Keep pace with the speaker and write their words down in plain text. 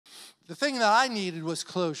The thing that I needed was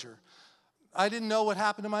closure. I didn't know what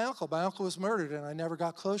happened to my uncle. My uncle was murdered, and I never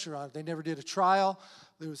got closure on it. They never did a trial.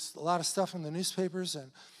 There was a lot of stuff in the newspapers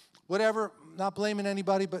and whatever, not blaming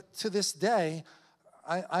anybody, but to this day,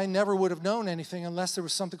 I never would have known anything unless there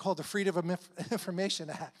was something called the Freedom of Information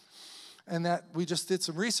Act. And that we just did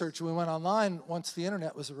some research. We went online once the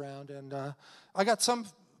internet was around, and I got some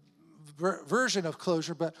version of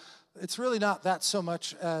closure, but it's really not that so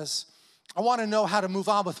much as I want to know how to move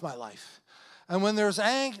on with my life. And when there's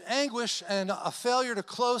anguish and a failure to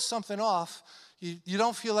close something off, you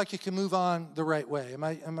don't feel like you can move on the right way. Am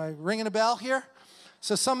I ringing a bell here?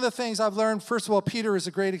 So some of the things I've learned, first of all, Peter is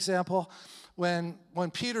a great example. When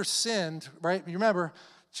Peter sinned, right? You remember,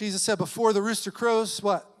 Jesus said, before the rooster crows,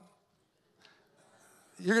 what?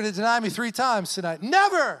 You're going to deny me 3 times tonight.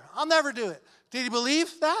 Never! I'll never do it. Did he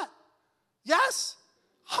believe that? Yes,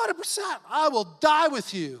 100%. I will die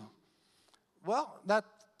with you. Well, that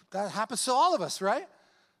happens to all of us, right?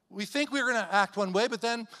 We think we're going to act one way, but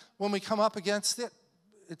then when we come up against it,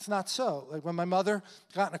 it's not so. Like when my mother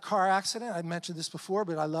got in a car accident, I mentioned this before,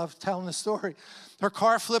 but I love telling the story. Her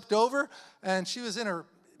car flipped over, and she was in her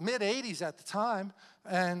mid-80s at the time,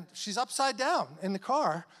 and she's upside down in the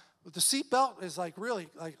car. But the seatbelt is like really,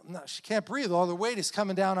 no, she can't breathe. All the weight is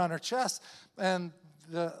coming down on her chest. And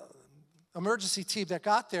the emergency team that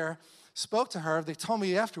got there spoke to her. They told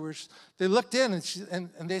me afterwards, they looked in and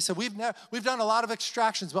they said, we've done a lot of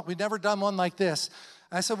extractions, but we've never done one like this.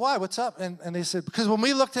 And I said, why? What's up? And they said, because when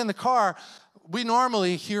we looked in the car, we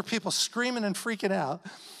normally hear people screaming and freaking out.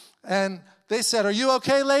 And they said, are you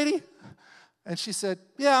okay, lady? And she said,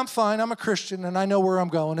 yeah, I'm fine. I'm a Christian, and I know where I'm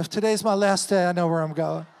going. If today's my last day, I know where I'm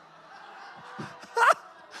going.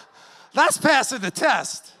 That's passing the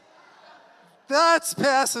test. That's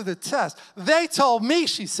passing the test. They told me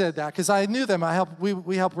she said that because I knew them.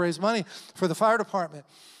 We helped raise money for the fire department.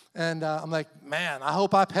 And I'm like, man, I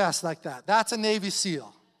hope I pass like that. That's a Navy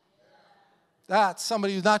SEAL. That's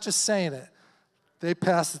somebody who's not just saying it. They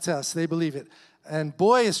passed the test. They believe it. And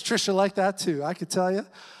boy, is Trisha like that too. I could tell you,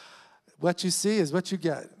 what you see is what you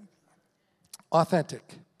get. Authentic.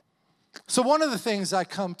 So one of the things I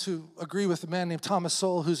come to agree with a man named Thomas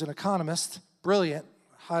Sowell, who's an economist, brilliant,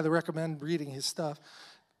 highly recommend reading his stuff.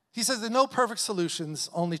 He says there are no perfect solutions,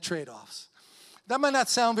 only trade-offs. That might not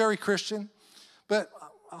sound very Christian, but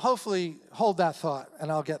hopefully hold that thought,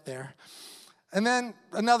 and I'll get there. And then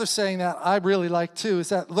another saying that I really like too is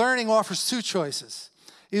that learning offers 2 choices,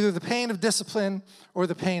 either the pain of discipline or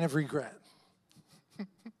the pain of regret.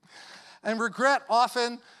 And regret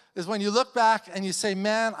often is when you look back and you say,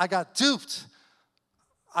 man, I got duped.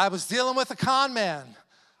 I was dealing with a con man.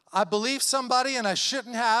 I believed somebody and I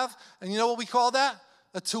shouldn't have. And you know what we call that?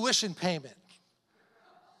 A tuition payment.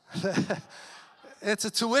 It's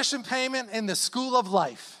a tuition payment in the school of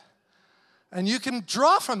life. And you can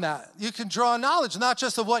draw from that. You can draw knowledge, not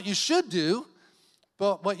just of what you should do,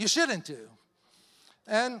 but what you shouldn't do.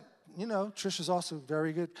 And, you know, Trisha's also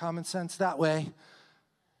very good common sense that way.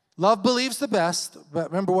 Love believes the best,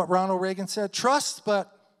 but remember what Ronald Reagan said? Trust,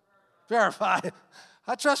 but verify.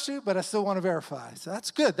 I trust you, but I still want to verify. So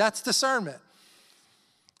that's good. That's discernment.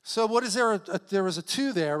 So what is there? There was a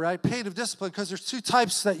 2 there, right? Pain of discipline, because there's 2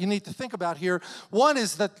 types that you need to think about here. One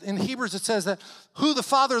is that in Hebrews it says that who the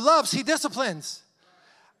Father loves, he disciplines.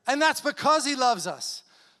 And that's because he loves us.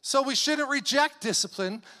 So we shouldn't reject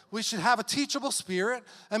discipline. We should have a teachable spirit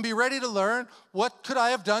and be ready to learn, what could I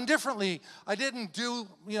have done differently? I didn't do,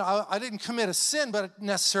 I didn't commit a sin but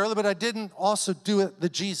I didn't also do it the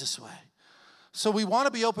Jesus way. So we want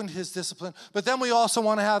to be open to his discipline, but then we also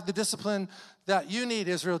want to have the discipline that you need,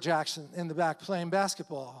 Israel Jackson, in the back playing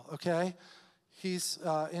basketball, okay? He's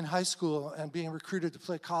in high school and being recruited to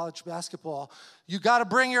play college basketball. You got to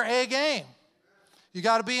bring your A game. You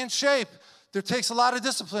got to be in shape. There takes a lot of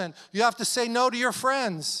discipline. You have to say no to your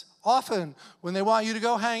friends often when they want you to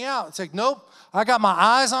go hang out. It's like, nope, I got my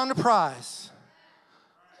eyes on the prize.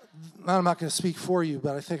 I'm not going to speak for you,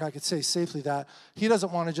 but I think I could say safely that he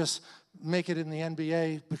doesn't want to just make it in the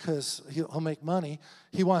NBA because he'll make money.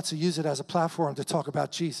 He wants to use it as a platform to talk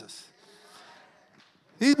about Jesus.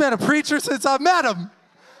 He's been a preacher since I met him.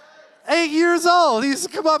 8 years old. He used to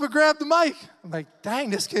come up and grab the mic. I'm like, dang,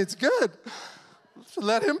 this kid's good.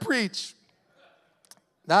 Let him preach.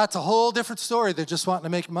 That's a whole different story than just wanting to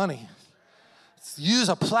make money. Use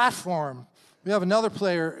a platform. We have another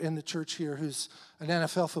player in the church here who's an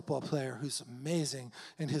NFL football player who's amazing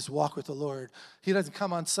in his walk with the Lord. He doesn't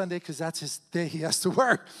come on Sunday because that's his day he has to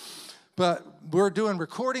work. But we're doing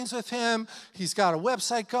recordings with him. He's got a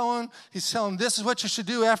website going. He's telling this is what you should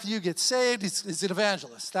do after you get saved. He's an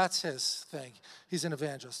evangelist. That's his thing. He's an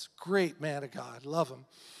evangelist. Great man of God. Love him.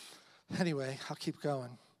 Anyway, I'll keep going.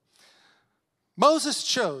 Moses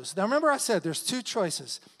chose. Now remember I said there's two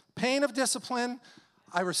choices. Pain of discipline.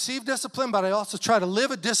 I receive discipline, but I also try to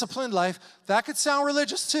live a disciplined life. That could sound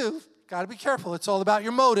religious too. Got to be careful. It's all about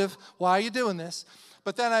your motive. Why are you doing this?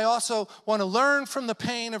 But then I also want to learn from the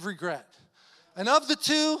pain of regret. And of the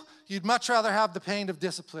two, you'd much rather have the pain of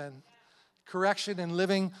discipline, correction, and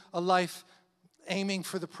living a life aiming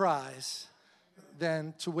for the prize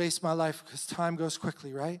than to waste my life because time goes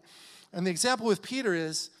quickly, right? And the example with Peter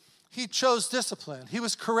is he chose discipline. He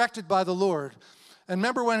was corrected by the Lord. And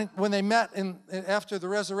remember when they met after the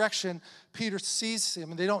resurrection, Peter sees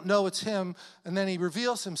him, and they don't know it's him, and then he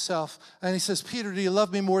reveals himself, and he says, Peter, do you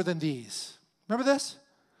love me more than these? Remember this?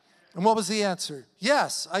 And what was the answer?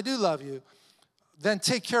 Yes, I do love you. Then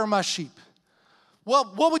take care of my sheep.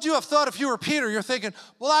 Well, what would you have thought if you were Peter? You're thinking,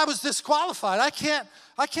 well, I was disqualified. I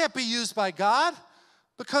can't be used by God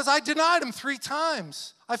because I denied him 3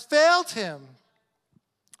 times. I failed him.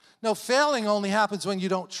 No, failing only happens when you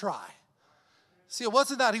don't try. See, it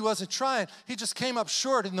wasn't that he wasn't trying. He just came up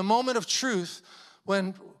short in the moment of truth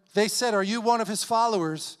when they said, are you one of his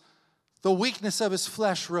followers? The weakness of his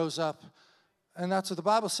flesh rose up. And that's what the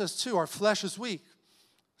Bible says too. Our flesh is weak.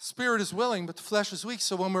 Spirit is willing, but the flesh is weak.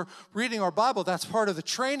 So when we're reading our Bible, that's part of the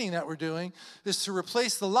training that we're doing, is to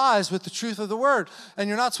replace the lies with the truth of the word. And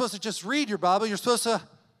you're not supposed to just read your Bible. You're supposed to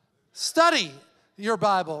study your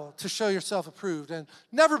Bible to show yourself approved. And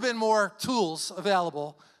never been more tools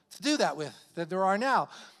available to do that with than there are now.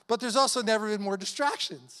 But there's also never been more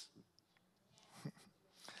distractions.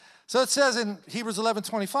 So it says in Hebrews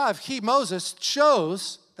 11:25, he, Moses,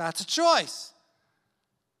 chose, that's a choice,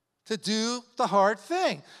 to do the hard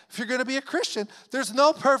thing. If you're going to be a Christian, there's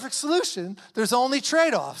no perfect solution. There's only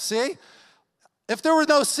trade-offs, see? If there were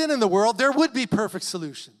no sin in the world, there would be perfect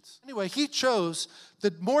solutions. Anyway, he chose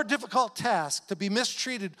the more difficult task to be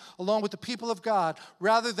mistreated along with the people of God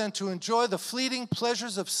rather than to enjoy the fleeting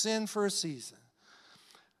pleasures of sin for a season.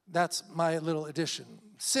 That's my little addition.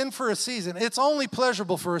 Sin for a season. It's only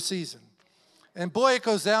pleasurable for a season. And boy, it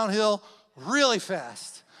goes downhill really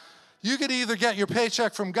fast. You could either get your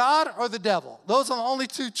paycheck from God or the devil. Those are the only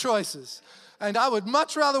 2 choices. And I would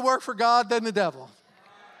much rather work for God than the devil.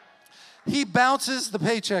 He bounces the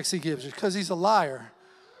paychecks he gives you because he's a liar.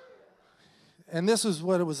 And this is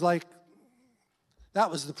what it was like. That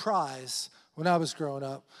was the prize when I was growing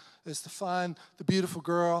up, is to find the beautiful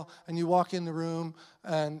girl, and you walk in the room,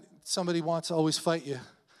 and somebody wants to always fight you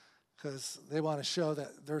because they want to show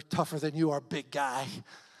that they're tougher than you are, big guy.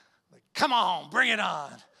 Like, come on, bring it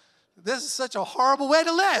on. This is such a horrible way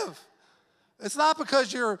to live. It's not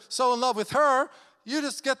because you're so in love with her. You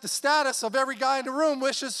just get the status of every guy in the room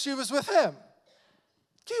wishes she was with him.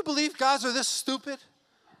 Can you believe guys are this stupid?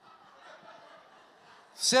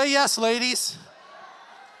 Say yes, ladies.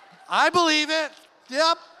 I believe it.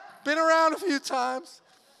 Yep, been around a few times.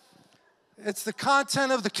 It's the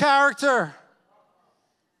content of the character.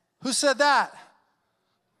 Who said that?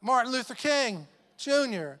 Martin Luther King,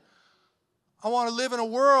 Jr. I want to live in a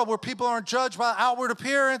world where people aren't judged by outward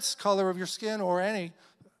appearance, color of your skin, or any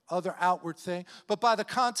other outward thing, but by the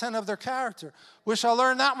content of their character. Wish I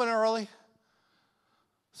learned that one early.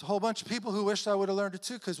 There's a whole bunch of people who wished I would have learned it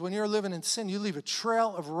too, because when you're living in sin, you leave a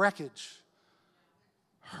trail of wreckage.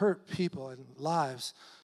 Hurt people and lives.